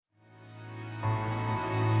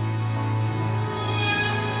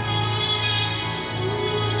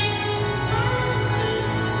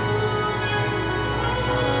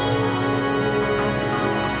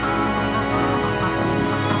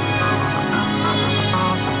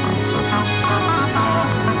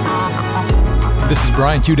This is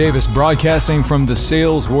Brian Q. Davis broadcasting from the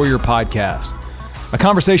Sales Warrior Podcast, a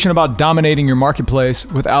conversation about dominating your marketplace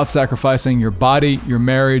without sacrificing your body, your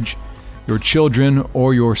marriage, your children,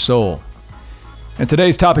 or your soul. And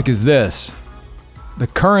today's topic is this: the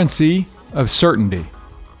currency of certainty.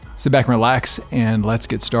 Sit back and relax, and let's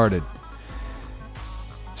get started.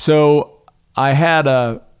 So I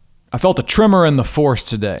felt a tremor in the force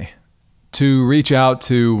today to reach out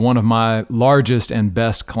to one of my largest and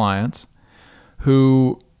best clients,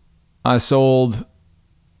 who I sold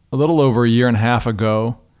a little over a year and a half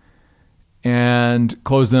ago and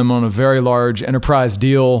closed them on a very large enterprise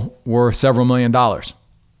deal worth several $1 million.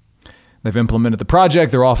 They've implemented the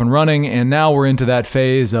project, they're off and running, and now we're into that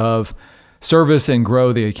phase of service and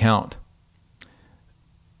grow the account.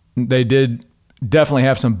 They did definitely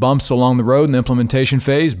have some bumps along the road in the implementation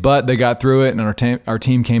phase, but they got through it, and our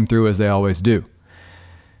team came through as they always do.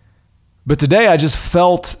 But today I just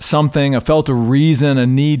felt something. I felt a reason, a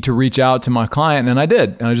need to reach out to my client, and I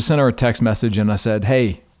did. And I just sent her a text message and I said,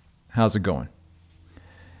 "Hey, how's it going?"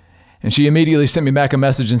 And she immediately sent me back a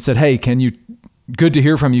message and said, "Hey, good to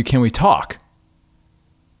hear from you. Can we talk?"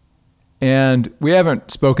 And we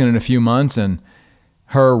haven't spoken in a few months, and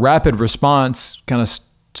her rapid response kind of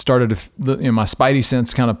started to, my spidey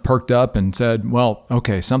sense kind of perked up and said, "Well,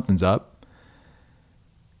 okay, something's up."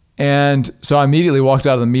 And so I immediately walked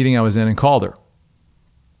out of the meeting I was in and called her.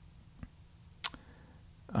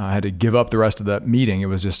 I had to give up the rest of that meeting. It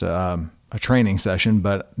was just a training session,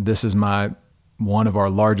 but this is one of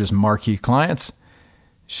our largest marquee clients.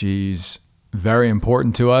 She's very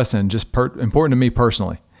important to us and just important to me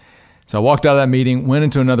personally. So I walked out of that meeting, went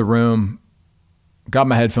into another room, got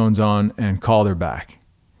my headphones on, and called her back.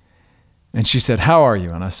 And she said, "How are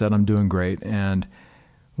you?" And I said, "I'm doing great." And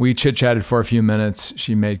we chit-chatted for a few minutes.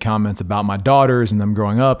 She made comments about my daughters and them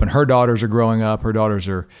growing up, and her daughters are growing up. Her daughters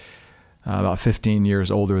are about 15 years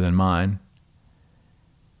older than mine.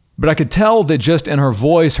 But I could tell that just in her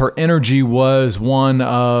voice, her energy was one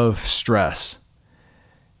of stress.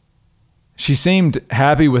 She seemed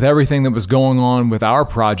happy with everything that was going on with our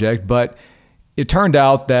project, but it turned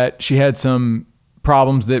out that she had some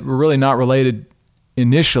problems that were really not related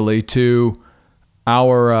initially to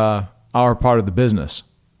our part of the business.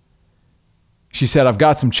 She said, "I've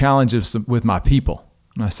got some challenges with my people."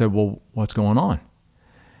 And I said, "Well, what's going on?"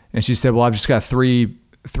 And she said, "Well, I've just got three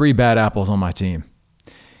bad apples on my team.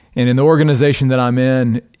 And in the organization that I'm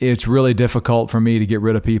in, it's really difficult for me to get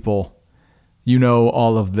rid of people. You know,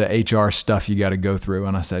 all of the HR stuff you got to go through."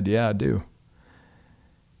 And I said, "Yeah, I do."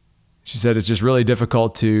 She said, "It's just really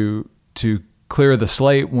difficult to clear the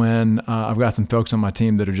slate when I've got some folks on my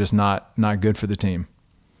team that are just not good for the team."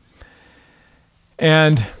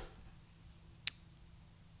 And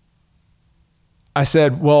I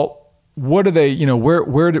said, "Well, what are they,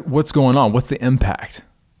 what's going on? What's the impact?"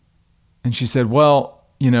 And she said, "Well,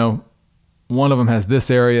 one of them has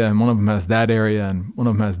this area and one of them has that area and one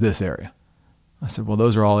of them has this area." I said, "Well,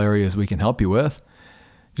 those are all areas we can help you with.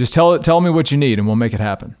 Just tell me what you need and we'll make it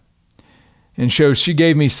happen." And so she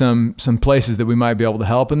gave me some places that we might be able to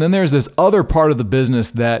help. And then there's this other part of the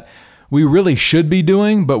business that we really should be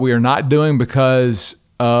doing, but we are not doing because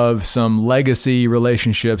of some legacy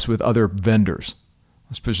relationships with other vendors.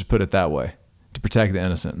 Let's just put it that way, to protect the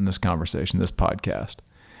innocent in this conversation, this podcast.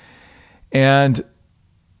 And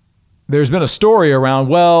there's been a story around,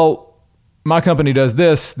 well, my company does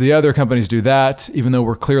this, the other companies do that, even though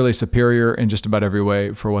we're clearly superior in just about every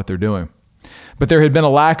way for what they're doing. But there had been a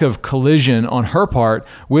lack of collision on her part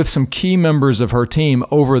with some key members of her team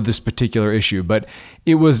over this particular issue. But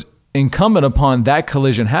it was incumbent upon that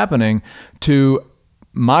collision happening to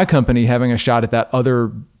my company having a shot at that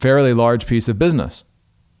other fairly large piece of business.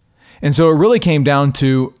 And so it really came down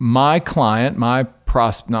to my client, not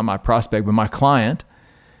my prospect, but my client,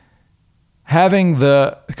 having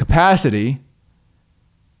the capacity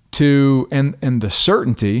to, and the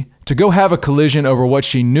certainty to go have a collision over what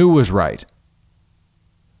she knew was right.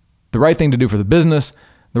 The right thing to do for the business,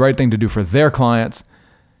 the right thing to do for their clients,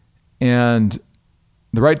 and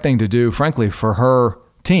the right thing to do, frankly, for her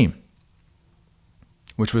team,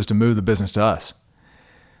 which was to move the business to us.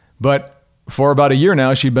 But for about a year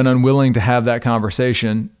now, she'd been unwilling to have that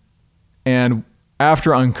conversation. And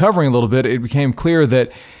after uncovering a little bit, it became clear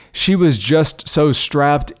that she was just so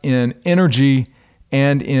strapped in energy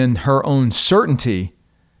and in her own certainty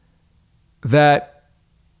that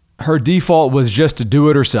her default was just to do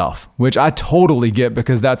it herself, which I totally get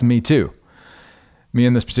because that's me too. Me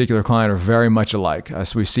and this particular client are very much alike.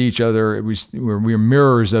 We see each other. We're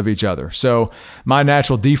mirrors of each other. So my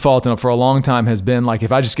natural default for a long time has been like,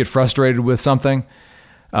 if I just get frustrated with something,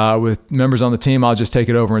 with members on the team, I'll just take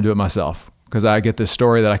it over and do it myself. because I get this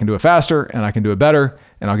story that I can do it faster and I can do it better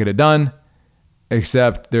and I'll get it done.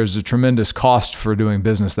 Except there's a tremendous cost for doing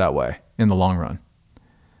business that way in the long run.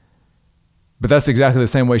 But that's exactly the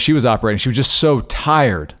same way she was operating. She was just so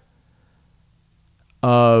tired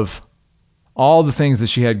of all the things that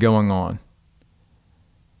she had going on.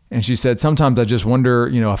 And she said, sometimes I just wonder,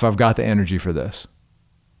 if I've got the energy for this.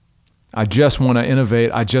 I just want to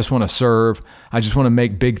innovate. I just want to serve. I just want to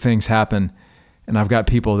make big things happen. And I've got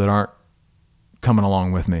people that aren't coming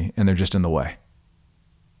along with me and they're just in the way.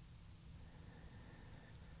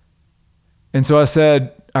 And so I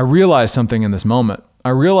said, I realized something in this moment. I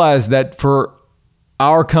realized that for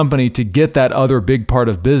our company to get that other big part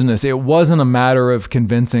of business, it wasn't a matter of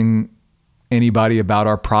convincing anybody about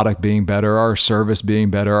our product being better, our service being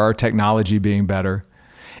better, our technology being better.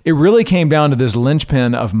 It really came down to this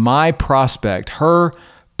linchpin of my prospect, her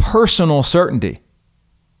personal certainty.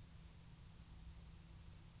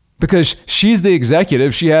 Because she's the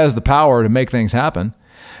executive, she has the power to make things happen,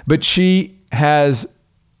 but she has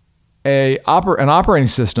an operating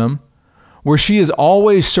system where she is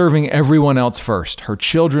always serving everyone else first, her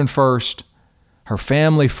children first, her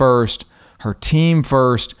family first, her team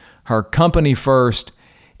first, her company first,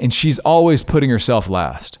 and she's always putting herself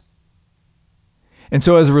last. And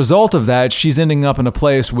so as a result of that, she's ending up in a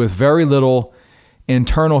place with very little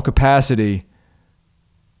internal capacity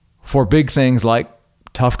for big things like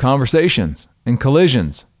tough conversations and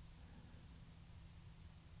collisions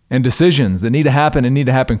and decisions that need to happen and need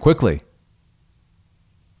to happen quickly.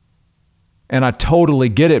 And I totally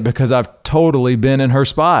get it because I've totally been in her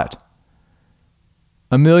spot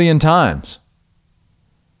 1,000,000 times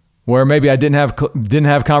where maybe I didn't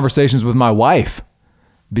have conversations with my wife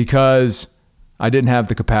because I didn't have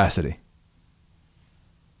the capacity.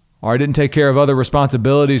 Or I didn't take care of other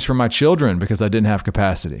responsibilities for my children because I didn't have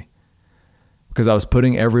capacity. Because I was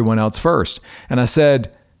putting everyone else first. And I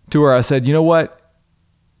said to her, you know what?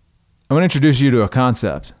 I'm going to introduce you to a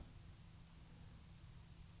concept.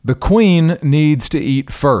 The queen needs to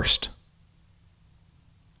eat first.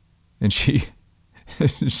 And she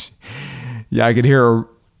I could hear her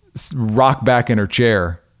rock back in her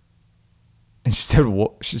chair. And she said,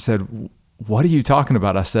 what are you talking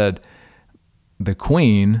about? I said, the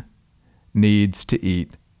queen needs to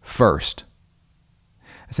eat first.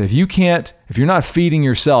 I said, if you're not feeding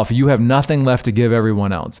yourself, you have nothing left to give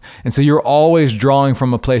everyone else. And so you're always drawing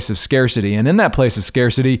from a place of scarcity. And in that place of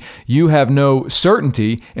scarcity, you have no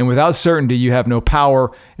certainty. And without certainty, you have no power.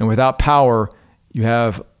 And without power, you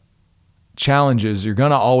have challenges. You're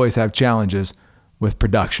going to always have challenges with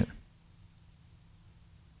production.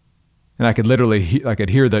 And I could literally,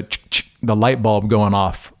 hear the light bulb going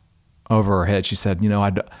off over her head. She said,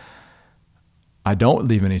 I don't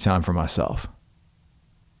leave any time for myself.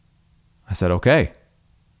 I said, okay.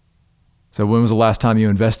 So when was the last time you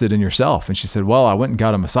invested in yourself? And she said, well, I went and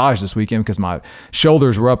got a massage this weekend because my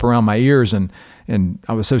shoulders were up around my ears and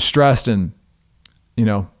I was so stressed and,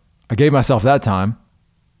 I gave myself that time.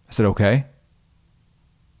 I said, okay.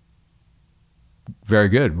 Very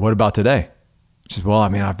good. What about today? She said, well,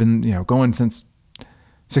 I've been, going since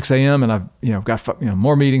 6 a.m. and I've, got,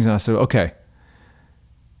 more meetings. And I said, okay.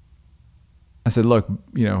 I said, look,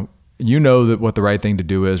 you know that what the right thing to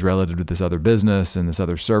do is relative to this other business and this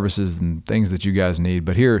other services and things that you guys need.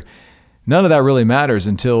 But here, none of that really matters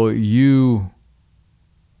until you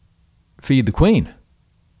feed the queen.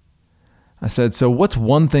 I said, so what's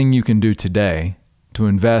one thing you can do today to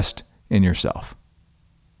invest in yourself?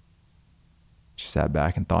 She sat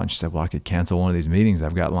back and thought, and she said, well, I could cancel one of these meetings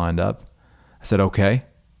I've got lined up. I said, okay.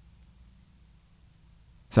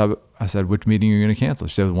 So I said, which meeting are you going to cancel?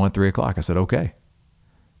 She said, 1 at 3 o'clock. I said, okay.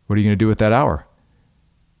 What are you going to do with that hour?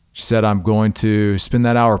 She said, I'm going to spend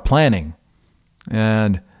that hour planning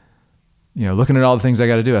and, looking at all the things I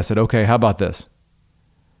got to do. I said, okay, how about this?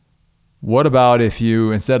 What about if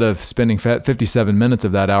you, instead of spending 57 minutes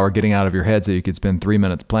of that hour getting out of your head so you could spend 3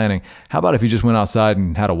 minutes planning, how about if you just went outside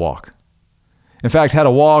and had a walk? In fact, had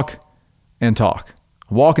a walk and talk.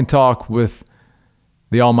 Walk and talk with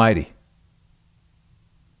the Almighty.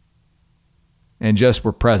 And just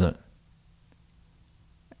were present.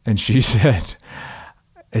 And she said,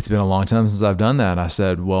 it's been a long time since I've done that. I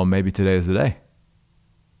said, well, maybe today is the day.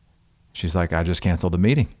 She's like, I just canceled the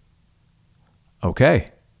meeting. Okay.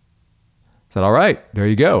 I said, all right, there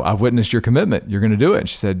you go. I've witnessed your commitment. You're going to do it. And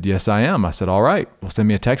she said, yes, I am. I said, all right. Well, send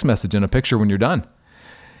me a text message and a picture when you're done.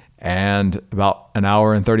 And about an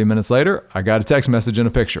hour and 30 minutes later, I got a text message and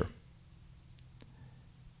a picture.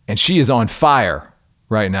 And she is on fire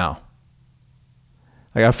right now.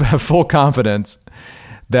 I have full confidence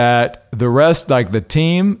that the rest, like the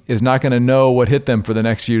team, is not going to know what hit them for the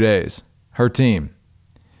next few days. her team.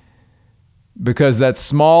 Because that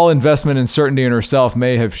small investment in certainty in herself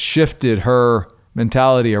may have shifted her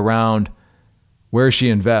mentality around where she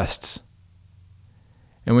invests.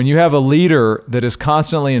 And when you have a leader that is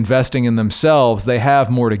constantly investing in themselves, they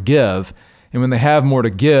have more to give. And when they have more to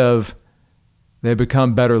give, they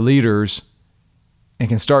become better leaders and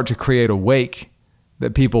can start to create a wake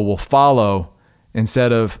that people will follow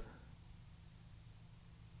instead of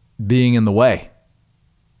being in the way.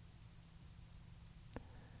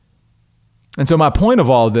 And so my point of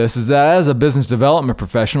all of this is that as a business development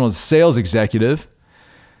professional, as a sales executive,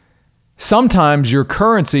 sometimes your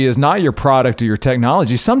currency is not your product or your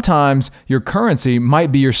technology. Sometimes your currency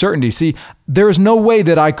might be your certainty. See, there is no way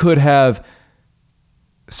that I could have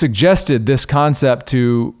suggested this concept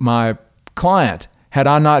to my client had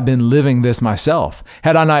I not been living this myself,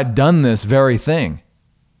 had I not done this very thing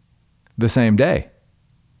the same day.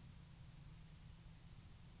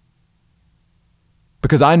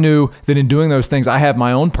 Because I knew that in doing those things, I have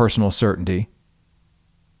my own personal certainty.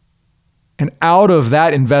 And out of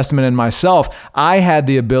that investment in myself, I had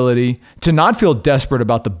the ability to not feel desperate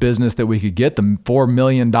about the business that we could get, the $4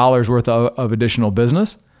 million worth of additional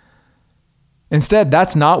business. Instead,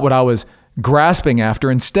 that's not what I was grasping after.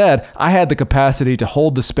 Instead, I had the capacity to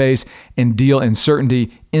hold the space and deal in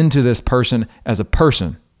certainty into this person as a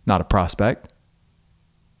person, not a prospect.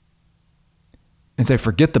 And say,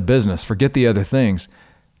 forget the business, forget the other things.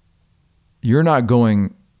 You're not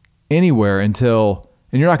going anywhere and you're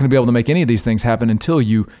not going to be able to make any of these things happen until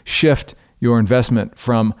you shift your investment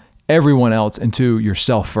from everyone else into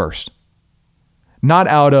yourself first. Not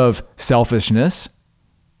out of selfishness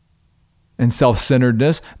and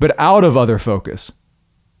self-centeredness, but out of other focus.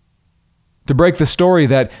 To break the story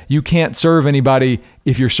that you can't serve anybody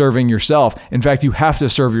if you're serving yourself. In fact, you have to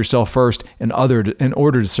serve yourself first in order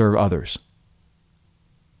to serve others.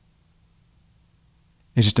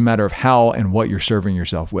 It's just a matter of how and what you're serving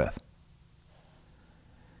yourself with.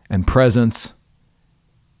 And presence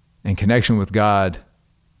and connection with God,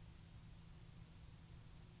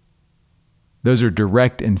 those are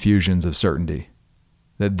direct infusions of certainty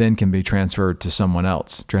that then can be transferred to someone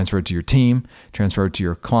else, transferred to your team, transferred to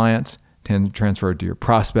your clients, transferred to your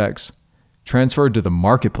prospects, transferred to the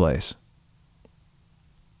marketplace.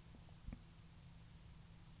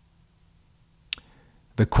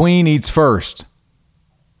 The queen eats first.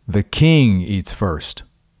 The king eats first.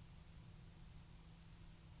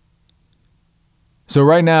 So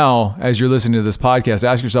right now, as you're listening to this podcast,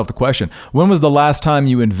 ask yourself the question, when was the last time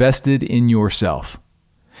you invested in yourself?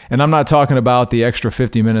 And I'm not talking about the extra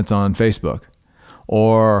 50 minutes on Facebook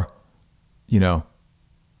or, the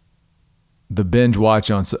binge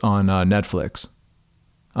watch on Netflix.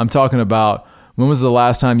 I'm talking about when was the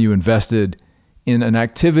last time you invested in an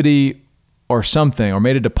activity or something or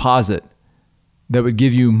made a deposit that would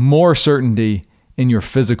give you more certainty in your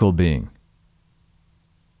physical being?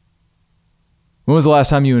 When was the last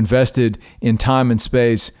time you invested in time and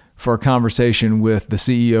space for a conversation with the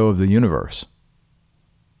CEO of the universe?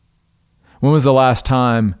 When was the last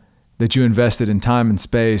time that you invested in time and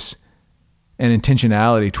space and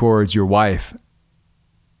intentionality towards your wife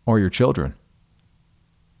or your children?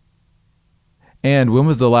 And when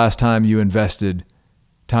was the last time you invested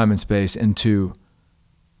time and space into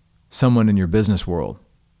someone in your business world,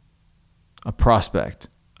 a prospect,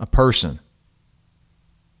 a person?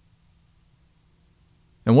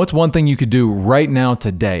 And what's one thing you could do right now,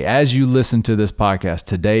 today, as you listen to this podcast,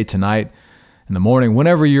 today, tonight, in the morning,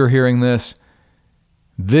 whenever you're hearing this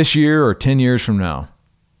year or 10 years from now?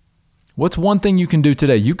 What's one thing you can do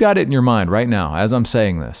today? You've got it in your mind right now as I'm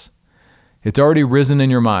saying this. It's already risen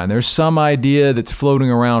in your mind. There's some idea that's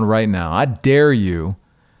floating around right now. I dare you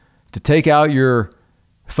to take out your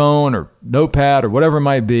phone or notepad or whatever it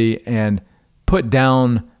might be and put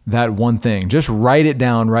down that one thing. Just write it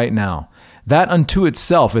down right now. That unto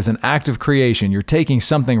itself is an act of creation. You're taking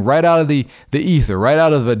something right out of the ether, right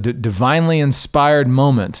out of a divinely inspired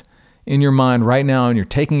moment in your mind right now, and you're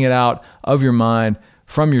taking it out of your mind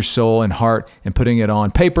from your soul and heart and putting it on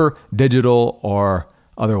paper, digital, or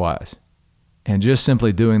otherwise. And just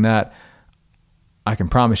simply doing that, I can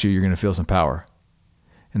promise you're going to feel some power.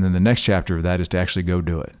 And then the next chapter of that is to actually go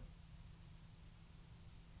do it.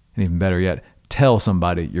 And even better yet, tell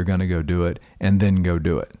somebody you're going to go do it and then go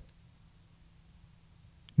do it.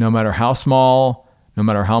 No matter how small, no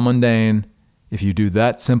matter how mundane, if you do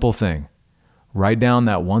that simple thing, write down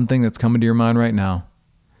that one thing that's coming to your mind right now,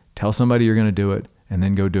 tell somebody you're going to do it, and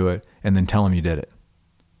then go do it, and then tell them you did it.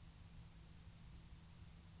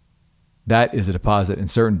 That is a deposit in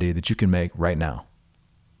certainty that you can make right now.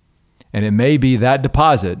 And it may be that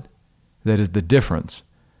deposit that is the difference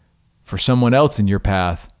for someone else in your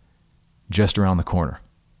path just around the corner.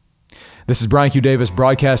 This is Brian Q. Davis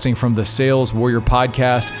broadcasting from the Sales Warrior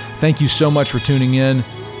Podcast. Thank you so much for tuning in.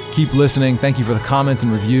 Keep listening. Thank you for the comments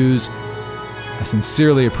and reviews. I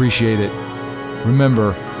sincerely appreciate it.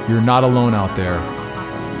 Remember, you're not alone out there.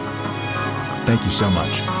 Thank you so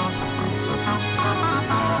much.